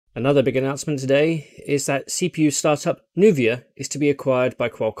Another big announcement today is that CPU startup Nuvia is to be acquired by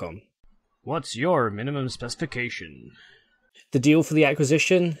Qualcomm. What's your minimum specification? The deal for the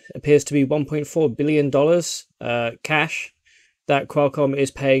acquisition appears to be $1.4 billion cash that Qualcomm is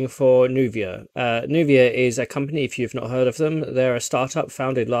paying for Nuvia. Nuvia is a company, if you've not heard of them, they're a startup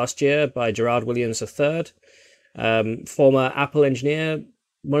founded last year by Gerard Williams III, former Apple engineer,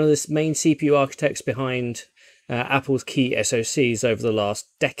 one of the main CPU architects behind Apple's key SoCs over the last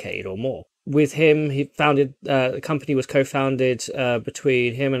decade or more. With him, the company was co-founded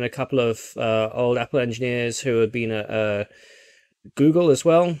between him and a couple of old Apple engineers who had been at Google as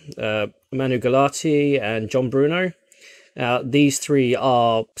well, Manu Gulati and John Bruno. These three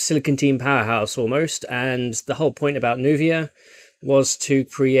are Silicon Team powerhouse almost, and the whole point about Nuvia was to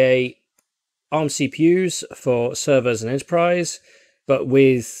create ARM CPUs for servers and enterprise, but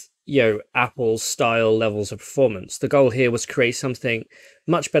with Apple's style levels of performance. The goal here was to create something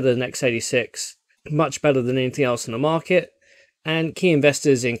much better than x86, much better than anything else in the market. And key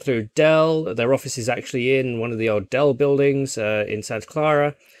investors include Dell. Their office is actually in one of the old Dell buildings in Santa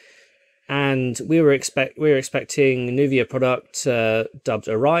Clara. And we were expecting Nuvia product dubbed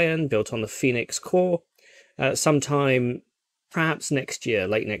Orion, built on the Phoenix core, sometime perhaps next year,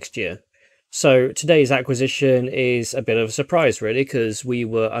 late next year. So today's acquisition is a bit of a surprise, really, because we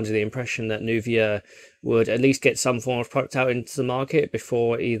were under the impression that Nuvia would at least get some form of product out into the market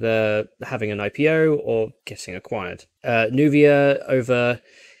before either having an IPO or getting acquired. Nuvia, over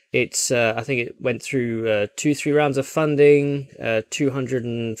its, I think it went through 2-3 rounds of funding,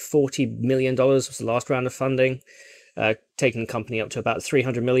 $240 million was the last round of funding, taking the company up to about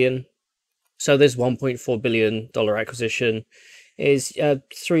 $300 million. So this $1.4 billion acquisition is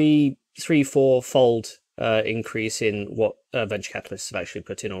 3-4-fold increase in what venture capitalists have actually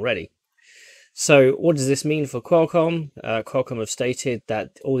put in already. So what does this mean for Qualcomm? Qualcomm have stated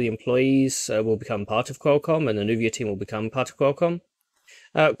that all the employees will become part of Qualcomm and the Nuvia team will become part of Qualcomm.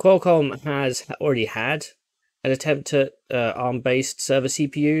 Qualcomm has already had an attempt at ARM-based server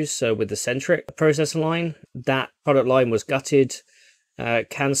CPUs, so with the Centriq processor line. That product line was gutted,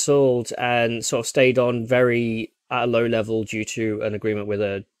 cancelled, and sort of stayed on very at a low level due to an agreement with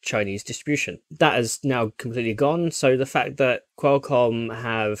a Chinese distribution. That has now completely gone, so the fact that Qualcomm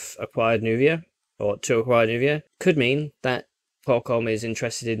have acquired Nuvia, or to acquire Nuvia, could mean that Qualcomm is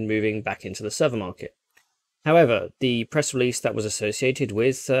interested in moving back into the server market. However, the press release that was associated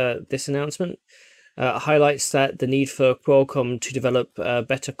with this announcement highlights that the need for Qualcomm to develop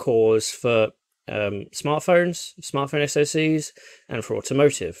better cores for smartphone SoCs, and for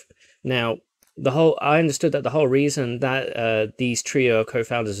automotive. Now, I understood that the whole reason that these trio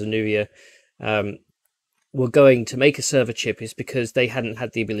co-founders of Nuvia were going to make a server chip is because they hadn't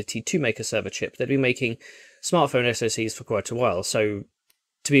had the ability to make a server chip. They'd been making smartphone SoCs for quite a while. So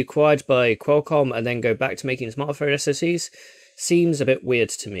to be acquired by Qualcomm and then go back to making smartphone SoCs seems a bit weird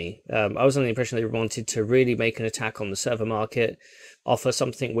to me. I was under the impression they wanted to really make an attack on the server market, offer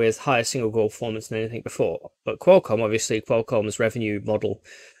something with higher single core performance than anything before. But Qualcomm's revenue model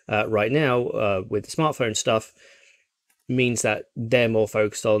right now with the smartphone stuff means that they're more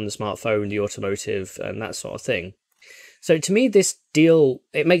focused on the smartphone, the automotive, and that sort of thing. So to me, this deal,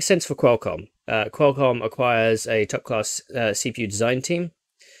 it makes sense for Qualcomm. Qualcomm acquires a top-class CPU design team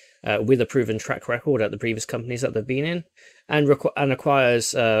with a proven track record at the previous companies that they've been in, and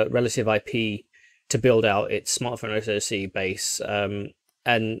acquires relative IP to build out its smartphone SoC base,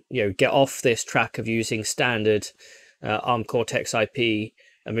 and get off this track of using standard ARM Cortex IP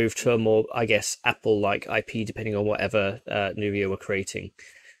and move to a more, I guess, Apple-like IP, depending on whatever Nuvia were creating.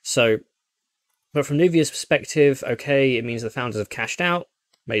 So, but from Nuvia's perspective, okay, it means the founders have cashed out,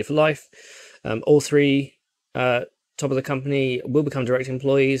 made for life. All three top of the company will become direct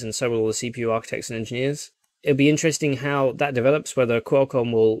employees, and so will all the CPU architects and engineers. It'll be interesting how that develops, whether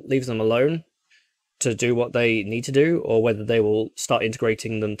Qualcomm will leave them alone to do what they need to do, or whether they will start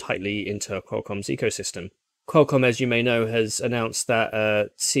integrating them tightly into Qualcomm's ecosystem. Qualcomm, as you may know, has announced that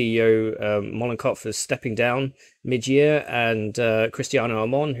CEO Mollenkopf is stepping down mid-year, and Cristiano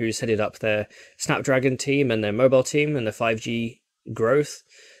Amon, who's headed up their Snapdragon team and their mobile team and the 5G growth,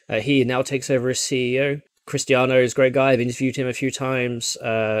 he now takes over as CEO. Cristiano is a great guy. I've interviewed him a few times.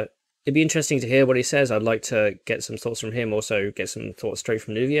 It'd be interesting to hear what he says. I'd like to get some thoughts from him, also get some thoughts straight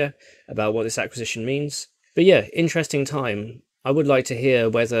from Nuvia about what this acquisition means. But yeah, interesting time. I would like to hear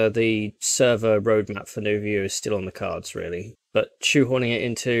whether the server roadmap for Nuvia is still on the cards, really. But shoehorning it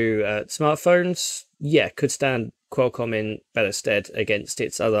into smartphones, yeah, could stand Qualcomm in better stead against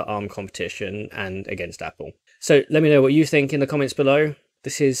its other ARM competition and against Apple. So let me know what you think in the comments below.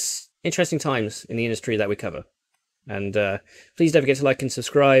 This is interesting times in the industry that we cover. And please don't forget to like and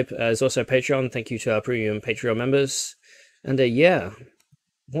subscribe. There's also Patreon. Thank you to our premium Patreon members. And yeah,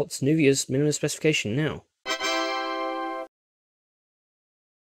 what's Nuvia's minimum specification now?